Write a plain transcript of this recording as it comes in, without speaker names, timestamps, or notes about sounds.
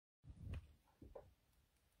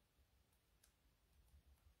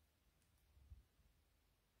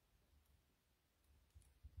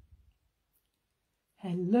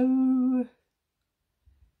Hello,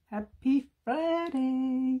 happy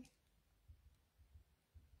Friday.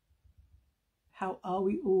 How are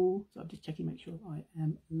we all? So I'm just checking, make sure I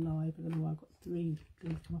am live. I don't know why I've got three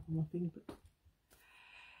things come up on my thing, but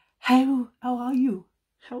how are you?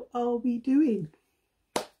 How are we doing?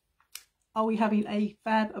 Are we having a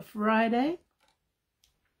fab Friday?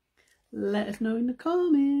 Let us know in the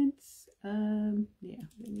comments. Yeah,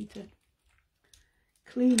 we need to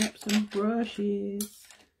clean up some brushes.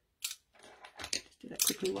 Just do that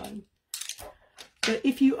quickly while. So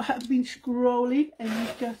if you have been scrolling and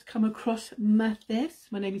you've just come across my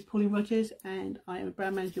name is Pauline Rogers and I am a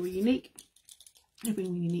brand manager with Younique. I've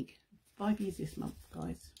been with Younique 5 years this month,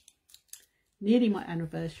 guys. Nearly my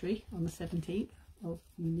anniversary on the 17th of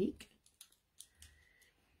Younique.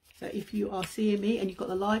 So if you are seeing me and you've got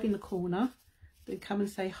the live in the corner, then come and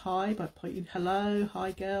say hi by pointing hello,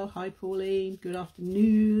 hi girl, hi Pauline, good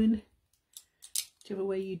afternoon. Whichever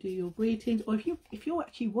way you do your greetings, or if you're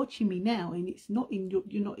actually watching me now and it's not in your,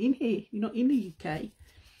 you're not in here, you're not in the UK,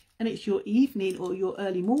 and it's your evening or your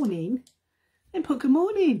early morning, then put good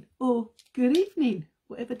morning or good evening,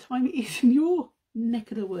 whatever time it is in your neck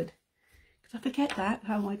of the wood. Because I forget that,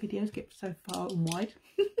 how my videos get so far and wide.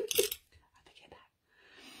 I forget that.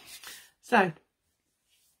 So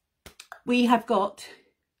we have got.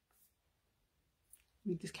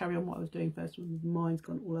 Let me just carry on what I was doing first. Mine's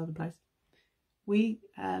gone all over the place. We,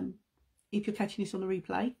 if you're catching this on the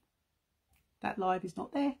replay, that live is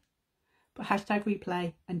not there, but hashtag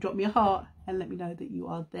replay and drop me a heart and let me know that you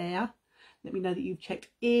are there. Let me know that you've checked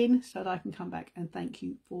in so that I can come back and thank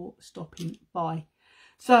you for stopping by.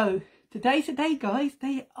 So today's the day, guys.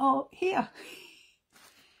 They are here.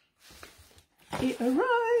 It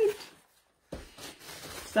arrived.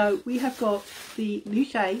 So we have got the new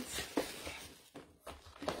shades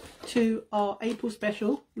to our April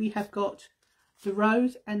special. We have got the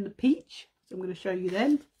rose and the peach, so I'm going to show you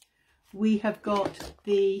them. We have got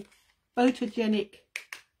the photogenic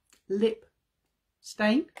lip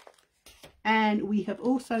stain, and we have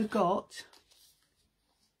also got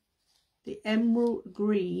the emerald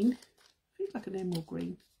green, feels like an emerald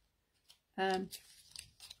green,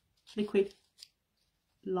 liquid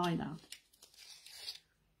liner,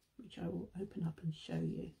 which I will open up and show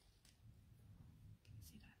you.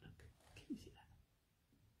 Can you see that?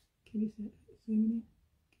 Look, can you see it? Zoom in.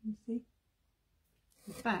 Can you see?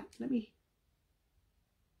 In fact, let me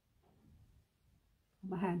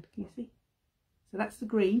on my hand. Can you see? So that's the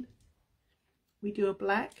green. We do a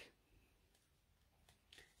black,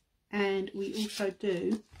 and we also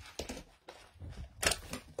do.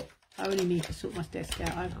 I really need to sort my desk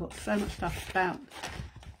out. I've got so much stuff about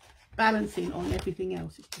balancing on everything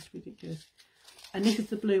else. It's just ridiculous. And this is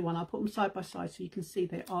the blue one. I'll put them side by side so you can see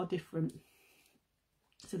they are different.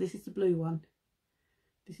 So this is the blue one.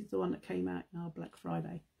 This is the one that came out in our Black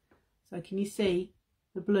Friday. So can you see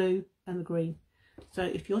the blue and the green? So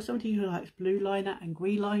if you're somebody who likes blue liner and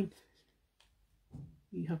green line,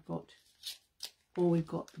 you have got, or we've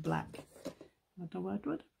got the black. I don't know where I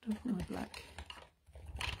put my black.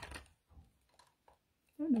 I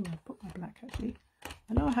don't know where I put my black actually.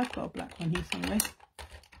 I know I have got a black one here somewhere.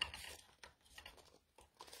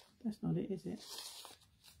 That's not it, is it?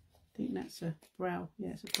 I think that's a brow.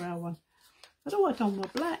 Yeah, it's a brow one. I don't know what I've done with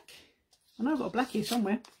my black. I know I've got a black here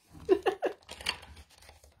somewhere.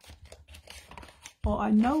 Or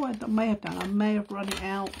I know I may have done. I may have run it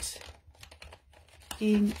out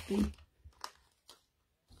in the...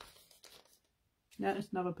 No, it's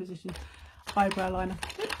another position. Eyebrow liner.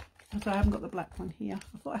 So I haven't got the black one here.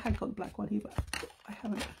 I thought I had got the black one here, but I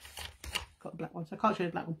haven't got the black one. So I can't show you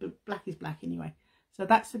the black one, but black is black anyway. So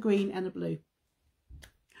that's the green and the blue.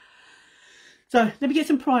 So let me get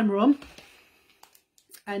some primer on,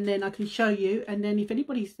 and then I can show you, and then if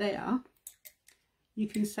anybody's there, you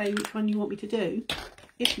can say which one you want me to do.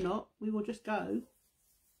 If not, we will just go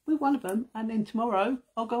with one of them, and then tomorrow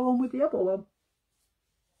I'll go on with the other one.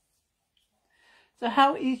 So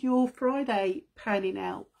how is your Friday panning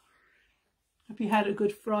out? Have you had a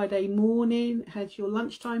good Friday morning? Has your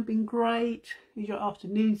lunchtime been great? Is your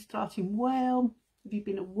afternoon starting well? Have you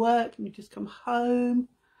been at work and you just come home?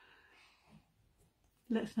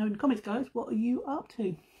 Let us know in the comments, guys. What are you up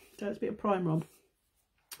to? So it's a bit of primer on.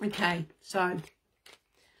 Okay, so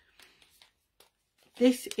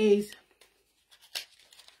this is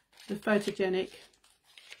the photogenic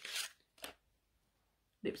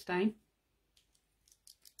lip stain.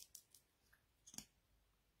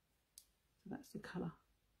 So that's the colour.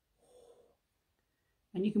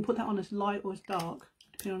 And you can put that on as light or as dark,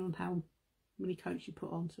 depending on how many coats you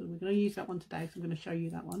put on. So we're going to use that one today, so I'm going to show you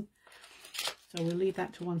that one. So we'll leave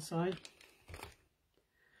that to one side.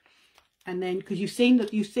 And then because you've seen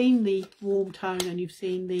the warm tone and you've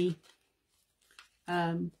seen the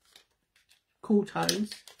cool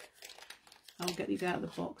tones, I'll get these out of the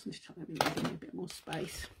box and just try to give me a bit more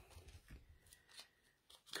space,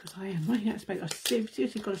 because I am running out of space. I've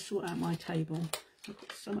seriously got to sort out my table. I've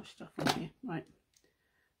got so much stuff on here. Right,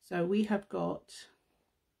 so we have got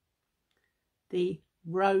the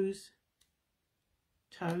rose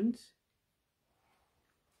tones.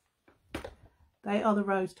 They are the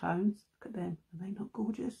rose tones. Look at them. Are they not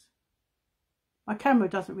gorgeous? My camera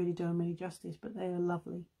doesn't really do them any justice, but they are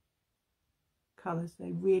lovely colours.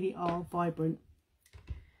 They really are vibrant.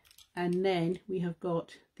 And then we have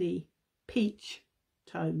got the peach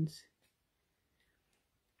tones.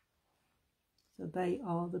 So they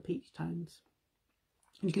are the peach tones.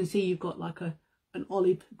 You can see you've got like an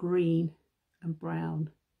olive green and brown.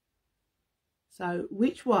 So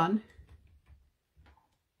which one,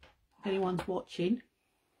 if anyone's watching,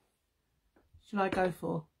 should I go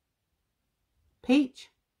for? Peach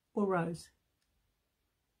or rose?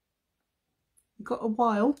 You've got a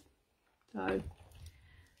while, so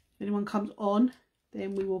if anyone comes on,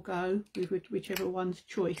 then we will go with whichever one's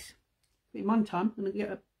choice. In one time, I'm going to get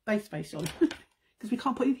a base face on because we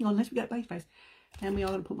can't put anything on unless we get a base face. And we are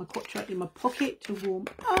going to put my Quattro in my pocket to warm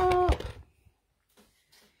up.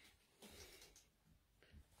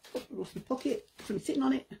 Lost my pocket, so I'm sitting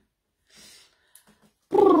on it.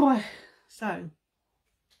 So,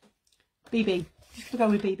 BB. Just going to go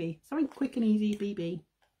with BB. Something quick and easy, BB.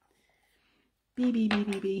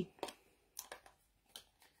 BB.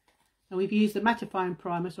 And we've used the mattifying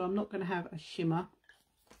primer, so I'm not going to have a shimmer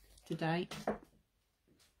today.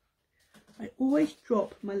 I always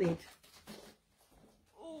drop my lid.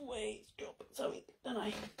 Always drop something, don't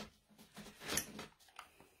I?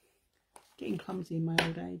 Getting clumsy in my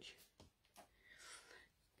old age.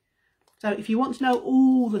 So if you want to know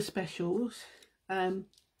all the specials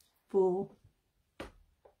for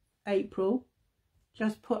April,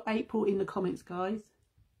 just put April in the comments, guys,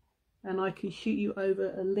 and I can shoot you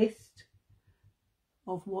over a list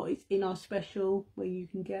of what is in our special where you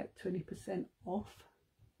can get 20% off.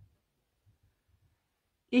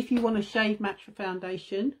 If you want a shade match for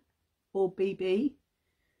foundation or BB,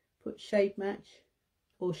 put shade match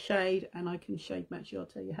or shade, and I can shade match you. I'll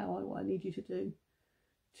tell you what I need you to do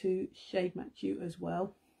to shade match you as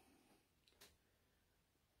well.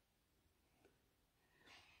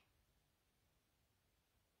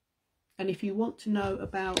 And if you want to know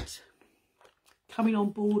about coming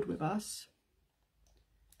on board with us,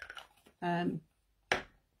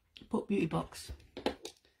 put Beauty Box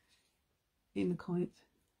in the comments.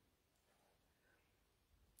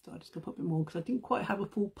 So I just gonna put a bit more because I didn't quite have a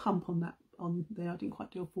full pump on that on there. I didn't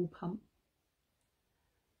quite do a full pump.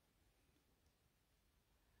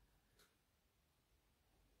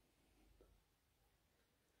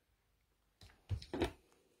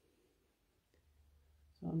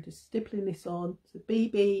 So I'm just stippling this on. So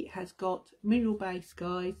BB has got mineral base,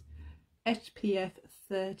 guys, SPF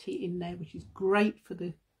 30 in there, which is great for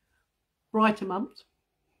the brighter months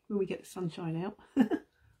when we get the sunshine out.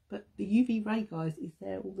 But the UV ray, guys, is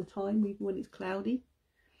there all the time, even when it's cloudy.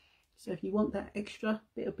 So if you want that extra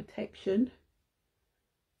bit of protection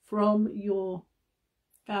from your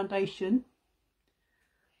foundation,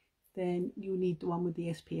 then you need the one with the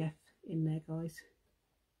SPF in there, guys.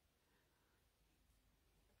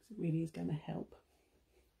 It really is going to help.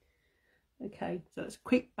 Okay, so that's a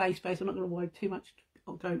quick base. I'm not going to worry too much,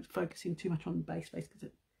 I'll go focusing too much on the base because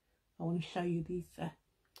I want to show you these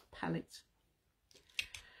palettes.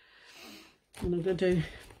 And I'm going to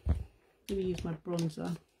use my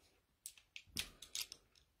bronzer,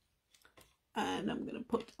 and I'm going to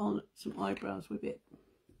put on some eyebrows with it.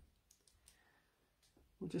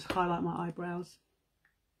 I'll just highlight my eyebrows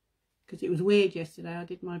because it was weird yesterday. I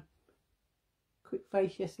did my quick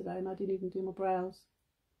face yesterday and I didn't even do my brows.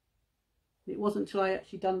 It wasn't until I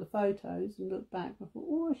actually done the photos and looked back I thought,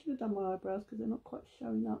 oh, I should have done my eyebrows because they're not quite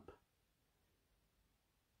showing up.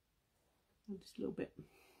 And just a little bit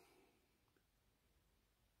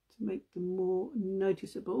to make them more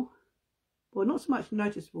noticeable. Well, not so much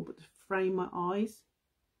noticeable, but to frame my eyes.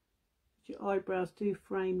 Your eyebrows do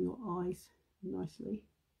frame your eyes nicely.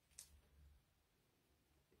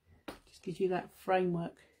 Just gives you that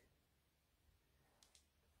framework,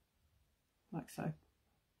 like so.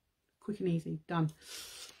 Quick and easy, done.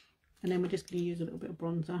 And then we're just going to use a little bit of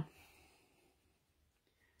bronzer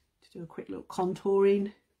to do a quick little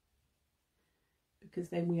contouring, because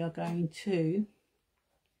then we are going to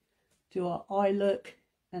do our eye look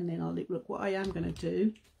and then our lip look. What I am going to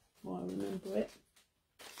do, while I remember it,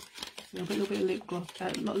 a little bit of lip gloss,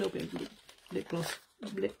 not a little bit of lip gloss,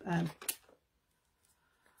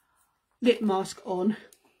 lip mask on,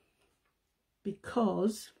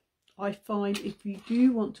 because I find if you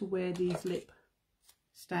do want to wear these lip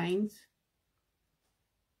stains,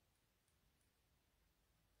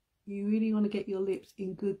 you really want to get your lips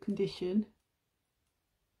in good condition.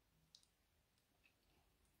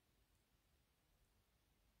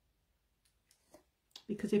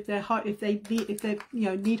 Because if they you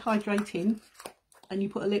know, need hydrating, and you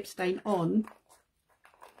put a lip stain on,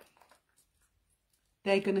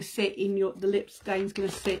 they're going to sit in the lip stain's going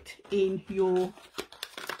to sit in your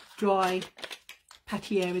dry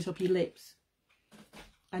patchy areas of your lips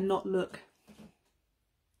and not look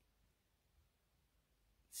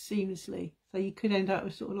seamlessly. So you could end up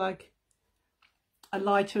with sort of like a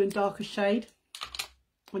lighter and darker shade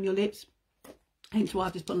on your lips. Hence why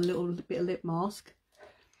I've just put a little bit of lip mask,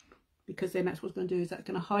 because then that's what's going to do, is that's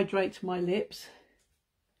going to hydrate my lips.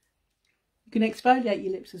 You can exfoliate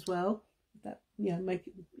your lips as well, that, you know, make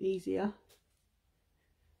it easier.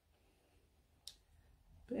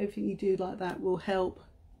 But everything you do like that will help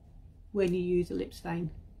when you use a lip stain,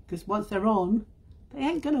 because once they're on, they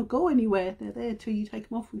ain't going to go anywhere. They're there till you take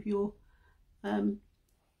them off with your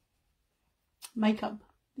makeup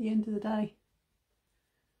at the end of the day.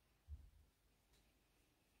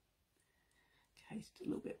 Okay, just a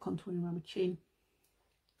little bit of contouring around my chin,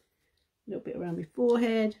 a little bit around my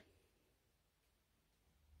forehead.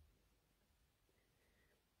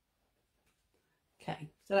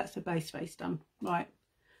 Okay, so that's the base face done. Right,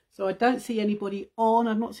 so I don't see anybody on,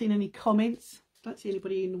 I've not seen any comments, don't see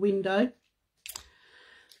anybody in the window.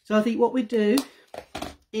 So I think what we do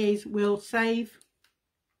is we'll save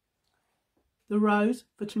the rose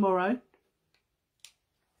for tomorrow,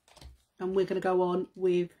 and we're going to go on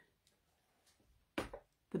with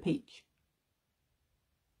the peach.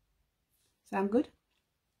 Sound good?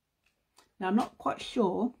 Now I'm not quite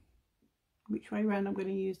sure which way around I'm going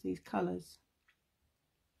to use these colours,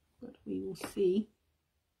 but we will see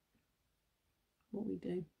what we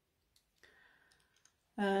do.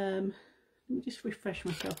 Let me just refresh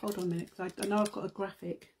myself. Hold on a minute, because I know I've got a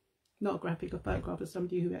photograph of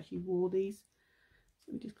somebody who actually wore these. So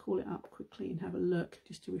let me just call it up quickly and have a look,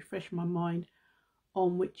 just to refresh my mind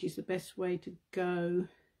on which is the best way to go.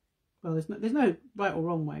 Well, there's no right or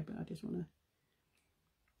wrong way, but I just want to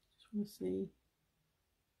see.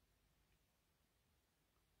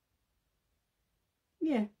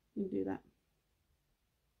 Yeah, you can do that.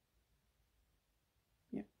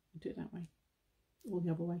 Yeah, do it that way or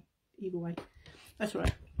the other way. Either way, that's all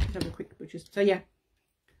right. Let's have a quick butcher's. So yeah,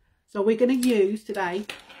 so we're going to use today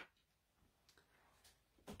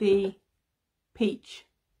the peach.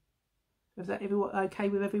 Is that everyone okay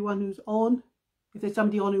with everyone who's on? If there's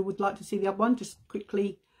somebody on who would like to see the other one, just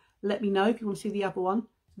quickly let me know if you want to see the other one.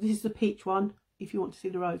 So this is the peach one, if you want to see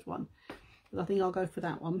the rose one. But I think I'll go for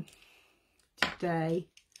that one today.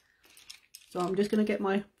 So I'm just going to get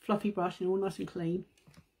my fluffy brush and all nice and clean.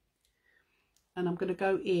 And I'm going to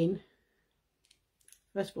go in.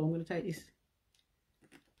 First of all, I'm going to take this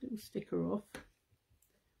little sticker off,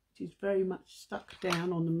 which is very much stuck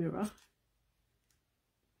down on the mirror.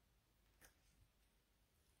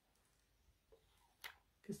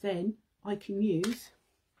 Because then I can use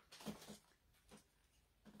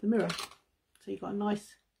the mirror. So you've got a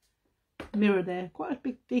nice mirror there. Quite a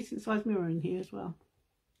big, decent sized mirror in here as well.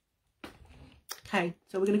 Okay,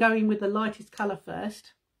 so we're going to go in with the lightest colour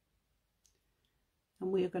first.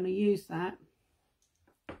 And we are going to use that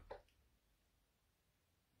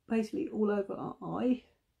basically all over our eye,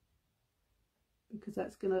 because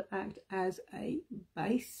that's going to act as a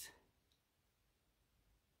base.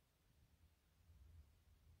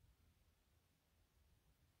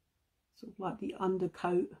 Sort of like the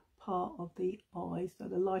undercoat part of the eyes, so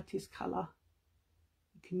the lightest colour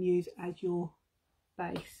you can use as your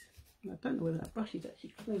base. And I don't know whether that brush is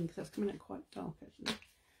actually clean, because that's coming out quite dark actually.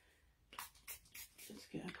 Let's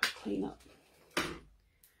get a clean up.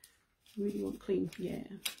 Really want clean, yeah,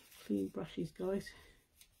 clean brushes, guys.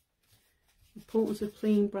 The importance of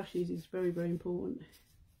clean brushes is very, very important.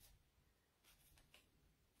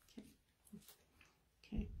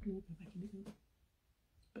 Okay, I'm going to go back in again.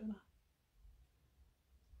 Better.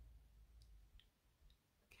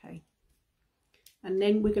 Okay, and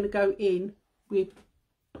then we're going to go in with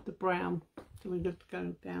the brown. So we're going to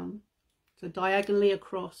go down, so diagonally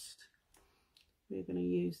across. We're going to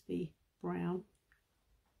use the brown.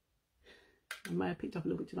 I may have picked up a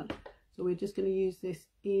little bit too much. So we're just going to use this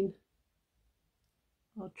in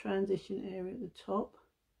our transition area at the top.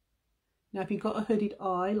 Now if you've got a hooded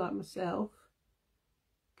eye like myself,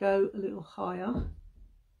 go a little higher.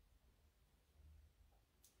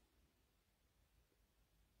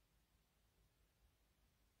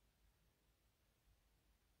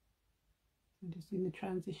 I'm just in the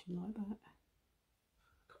transition like that.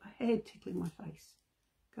 Got a hair tickling my face.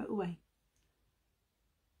 Go away.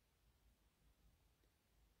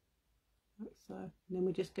 Like so. And then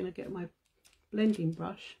we're just going to get my blending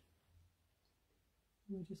brush.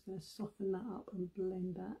 And we're just going to soften that up and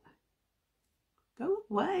blend that. Go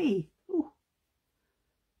away. Ooh.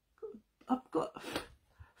 I've got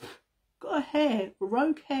a hair, a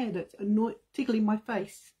rogue hair that's tickling my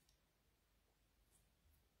face.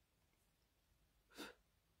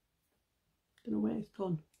 Don't know where it's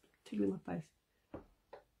gone. Tickling my face. I'll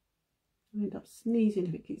end up sneezing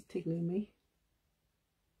if it keeps tickling me.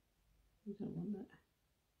 We don't want that.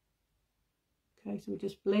 Okay, so we're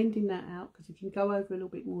just blending that out, because if you can go over a little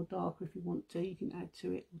bit more darker if you want to, you can add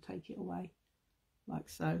to it or take it away, like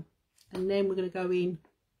so. And then we're going to go in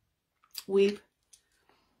with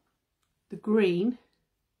the green.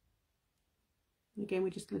 Again, we're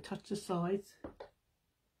just going to touch the sides,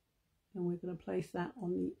 and we're going to place that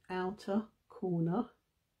on the outer corner.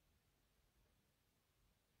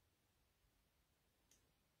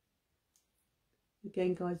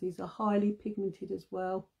 Again, guys, these are highly pigmented as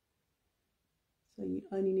well, so you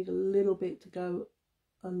only need a little bit to go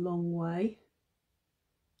a long way.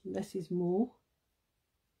 Less is more.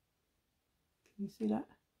 Can you see that?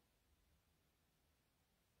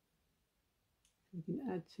 You can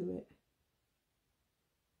add to it.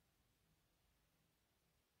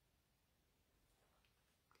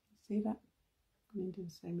 See that? And then do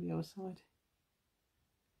the same with the other side.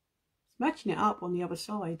 It's matching it up on the other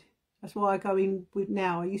side. That's why I go in with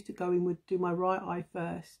now. I used to go in with do my right eye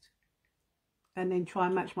first and then try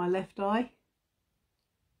and match my left eye.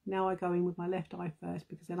 Now I go in with my left eye first,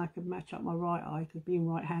 because then I can match up my right eye, because being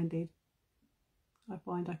right-handed, I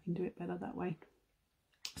find I can do it better that way.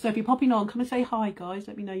 So if you're popping on, come and say hi, guys.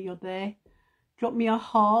 Let me know you're there. Drop me a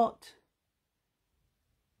heart.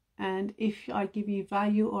 And if I give you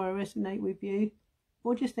value or I resonate with you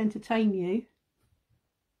or just entertain you,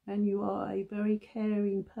 and you are a very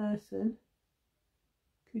caring person,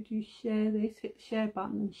 could you share this? Hit the share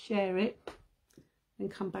button and share it. And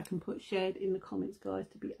come back and put shared in the comments, guys,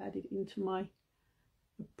 to be added into my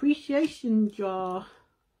appreciation jar.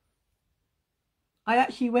 I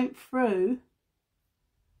actually went through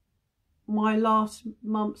my last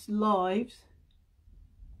month's lives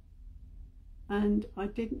and I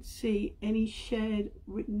didn't see any shared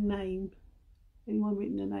written name. Anyone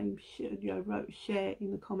written a name, wrote share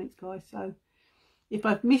in the comments, guys. So if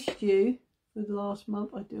I've missed you for the last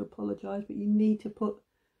month, I do apologise, but you need to put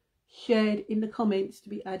shared in the comments to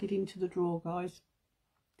be added into the draw, guys,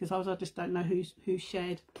 because I just don't know who's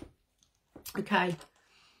shared. Okay,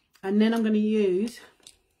 and then I'm going to use,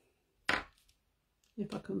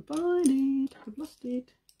 if I can find it, I've lost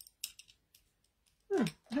it. Oh,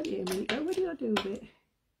 I had it a minute ago. What did I do with it?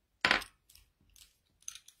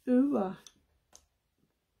 Ooh,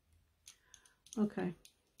 okay.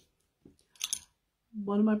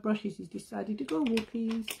 One of my brushes has decided to go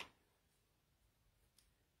walkies.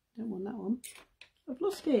 Don't want that one. I've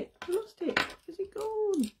lost it. I lost it. Where's it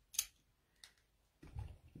gone?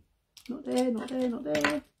 Not there, not there, not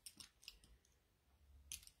there.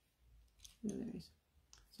 There it is.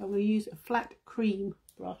 So I'm going to use a flat cream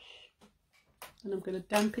brush and I'm going to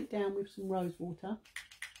damp it down with some rose water.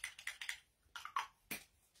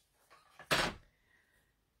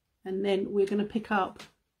 And then we're going to pick up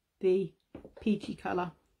the peachy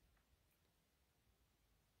colour.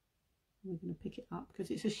 We're going to pick it up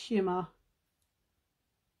because it's a shimmer.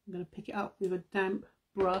 I'm going to pick it up with a damp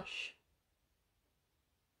brush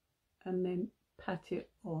and then pat it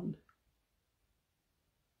on.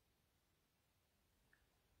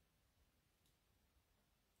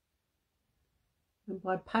 And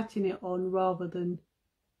by patting it on rather than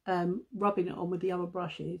rubbing it on with the other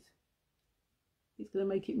brushes, it's going to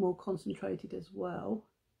make it more concentrated as well.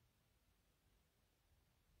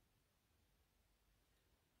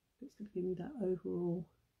 It's going to give me that overall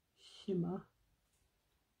shimmer,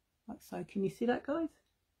 like so. Can you see that, guys?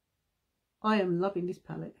 I am loving this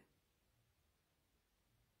palette.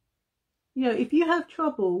 You know, if you have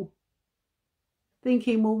trouble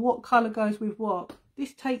thinking, well, what colour goes with what,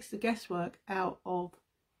 this takes the guesswork out of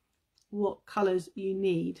what colours you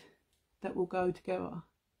need that will go together,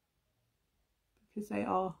 because they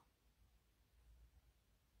are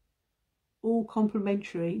all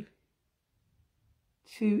complementary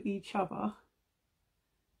to each other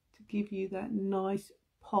to give you that nice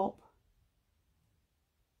pop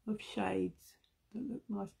of shades that look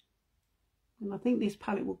nice. And I think this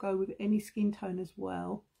palette will go with any skin tone as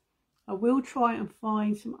well. I will try and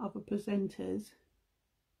find some other presenters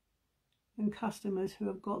and customers who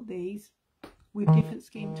have got these with different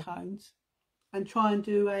skin tones and try and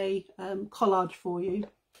do a collage for you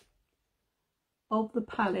of the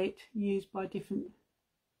palette used by different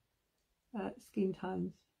skin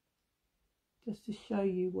tones, just to show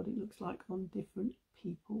you what it looks like on different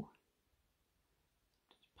people.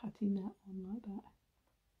 Just patting that on like that.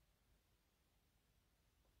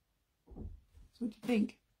 So what do you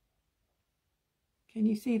think? Can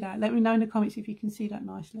you see that? Let me know in the comments if you can see that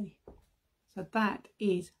nicely. So that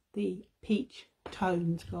is the peach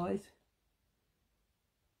tones, guys.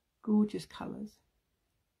 Gorgeous colours.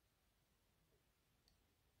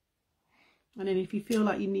 And then if you feel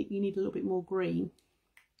like you need a little bit more green,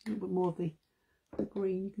 a little bit more of the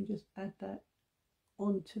green, you can just add that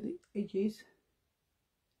onto the edges,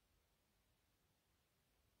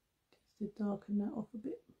 just to darken that off a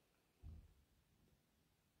bit,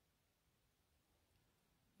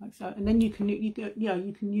 like so. And then you can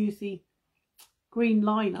use the green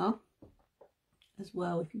liner as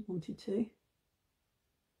well if you wanted to.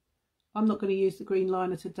 I'm not going to use the green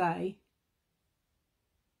liner today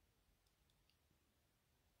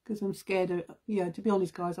because I'm scared of, to be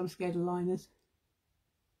honest guys, I'm scared of liners.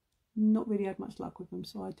 Not really had much luck with them,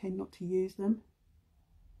 so I tend not to use them.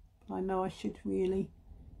 But I know I should really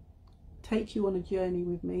take you on a journey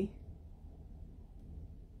with me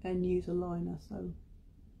and use a liner, so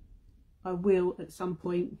I will at some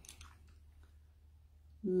point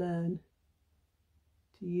learn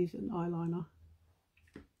to use an eyeliner.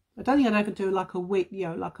 I don't think I'd ever do like a wig,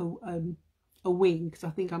 like a wing, because I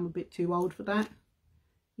think I'm a bit too old for that.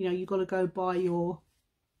 You've got to go by your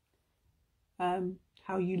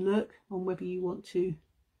how you look, on whether you want to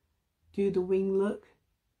do the wing look.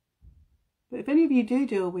 But if any of you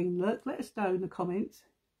do a wing look, let us know in the comments,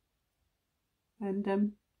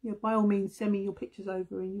 and by all means send me your pictures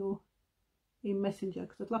over in Messenger,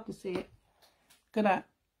 because I'd love to see it. Look at that.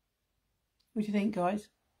 What do you think, guys?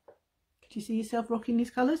 Could you see yourself rocking these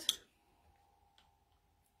colours?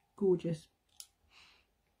 Gorgeous.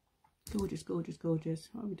 Gorgeous, gorgeous, gorgeous.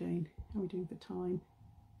 What are we doing? How are we doing for time?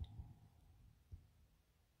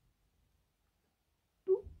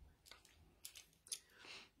 Ooh.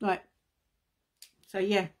 Right. So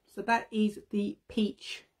yeah, so that is the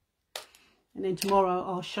peach. And then tomorrow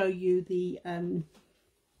I'll show you the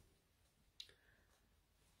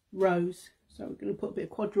rose. So we're going to put a bit of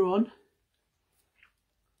Quadra on.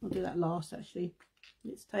 I'll do that last actually.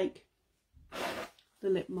 Let's take the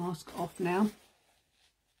lip mask off now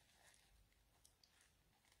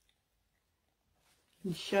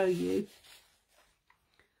and show you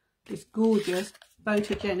this gorgeous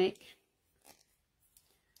photogenic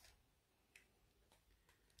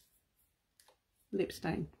lip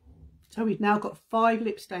stain. So we've now got 5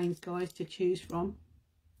 lip stains, guys, to choose from.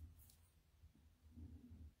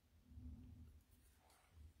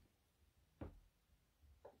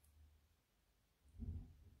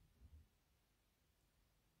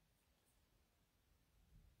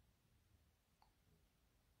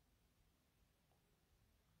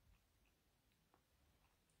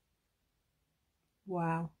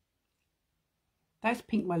 Wow, that's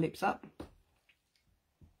pinked my lips up.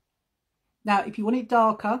 Now if you want it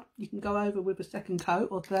darker, you can go over with a second coat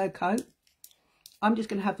or third coat. I'm just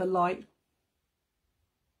going to have the light.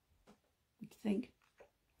 What do you think?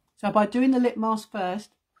 So by doing the lip mask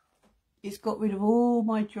first, it's got rid of all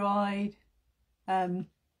my dried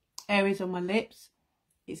areas on my lips.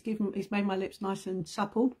 It's made my lips nice and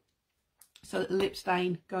supple, so that the lip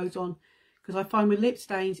stain goes on. Because I find with lip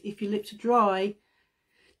stains, if your lips are dry,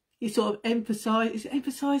 you sort of emphasise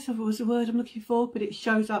was the word I'm looking for, but it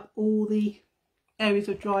shows up all the areas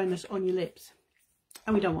of dryness on your lips,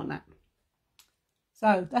 and we don't want that.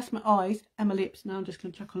 So that's my eyes and my lips. Now I'm just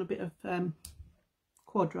going to chuck on a bit of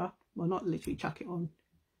Quadra. Well, not literally chuck it on,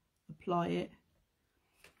 apply it,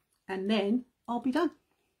 and then I'll be done.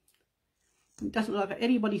 It doesn't look like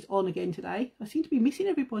anybody's on again today. I seem to be missing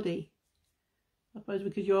everybody. I suppose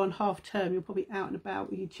because you're on half term, you're probably out and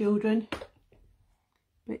about with your children.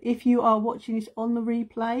 But if you are watching this on the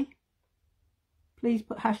replay, please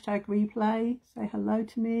put hashtag replay, say hello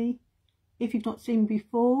to me. If you've not seen me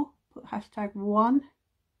before, put hashtag 1.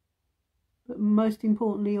 But most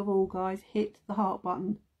importantly of all, guys, hit the heart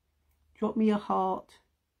button. Drop me a heart.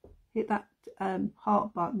 Hit that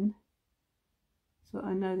heart button so that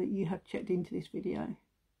I know that you have checked into this video.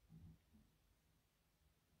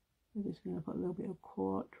 I'm just going to put a little bit of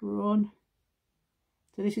Quadra on.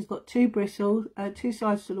 So this has got 2 bristles, 2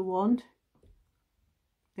 sides to the wand,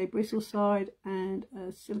 a bristle side and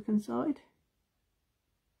a silicone side.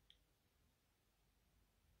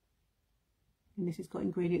 And this has got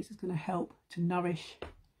ingredients that's going to help to nourish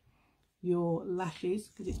your lashes,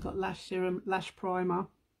 because it's got lash serum, lash primer,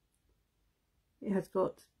 It has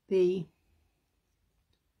got the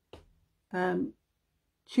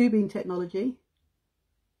tubing technology,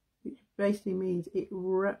 which basically means it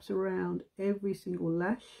wraps around every single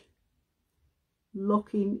lash,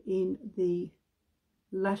 locking in the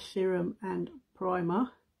lash serum and primer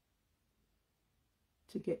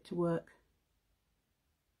to get to work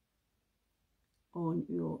on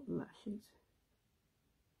your lashes.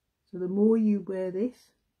 So the more you wear this,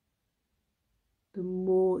 the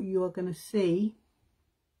more you are going to see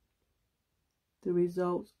the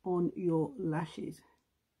results on your lashes.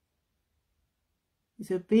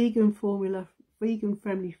 It's a vegan formula, vegan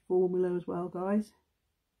friendly formula as well, guys.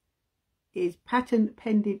 It's patent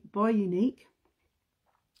pending by Younique,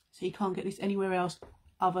 so you can't get this anywhere else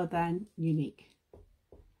other than Younique.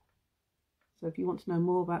 So if you want to know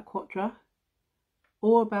more about Quattro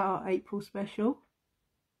or about our April special,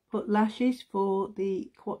 put lashes for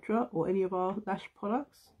the Quattro or any of our lash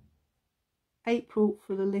products, April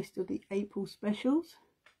for the list of the April specials,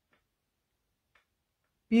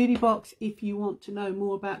 Beauty Box if you want to know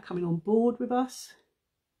more about coming on board with us,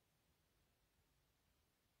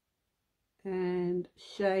 and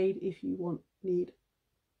Shade if you need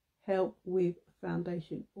help with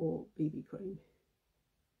foundation or BB cream,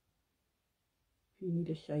 if you need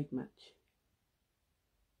a shade match.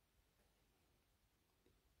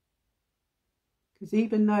 Because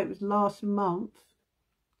even though it was last month,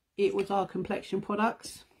 it was our complexion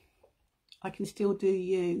products, I can still do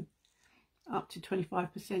you up to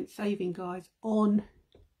 25% saving, guys, on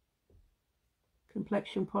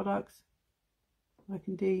complexion products. I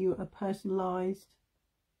can do you a personalised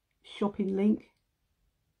shopping link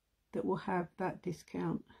that will have that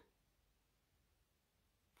discount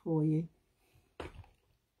for you.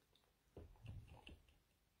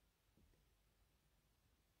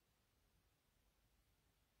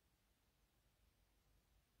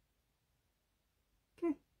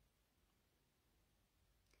 Okay,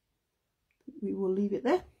 we will leave it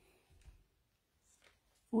there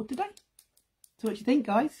for today. So what do you think,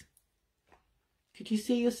 guys? Could you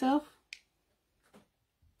see yourself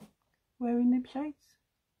wearing them shades?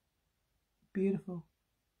 Beautiful.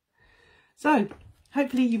 So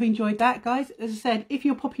hopefully you've enjoyed that, guys. As I said, if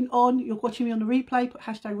you're popping on, you're watching me on the replay, put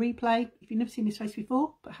hashtag replay. If you've never seen this face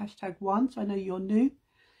before, put hashtag 1, so I know you're new.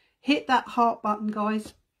 Hit that heart button,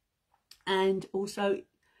 guys, and also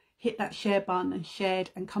hit that share button and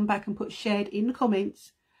shared, and come back and put shared in the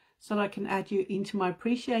comments so that I can add you into my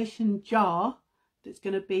appreciation jar that's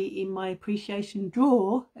going to be in my appreciation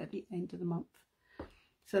drawer at the end of the month.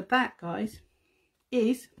 So that, guys,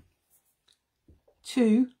 is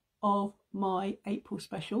 2 of my April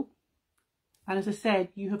special. And as I said,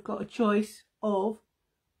 you have got a choice of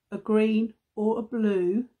a green or a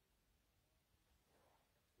blue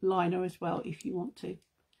liner as well if you want to.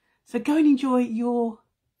 So go and enjoy your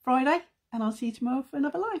Friday, and I'll see you tomorrow for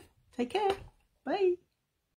another live. Take care. Bye.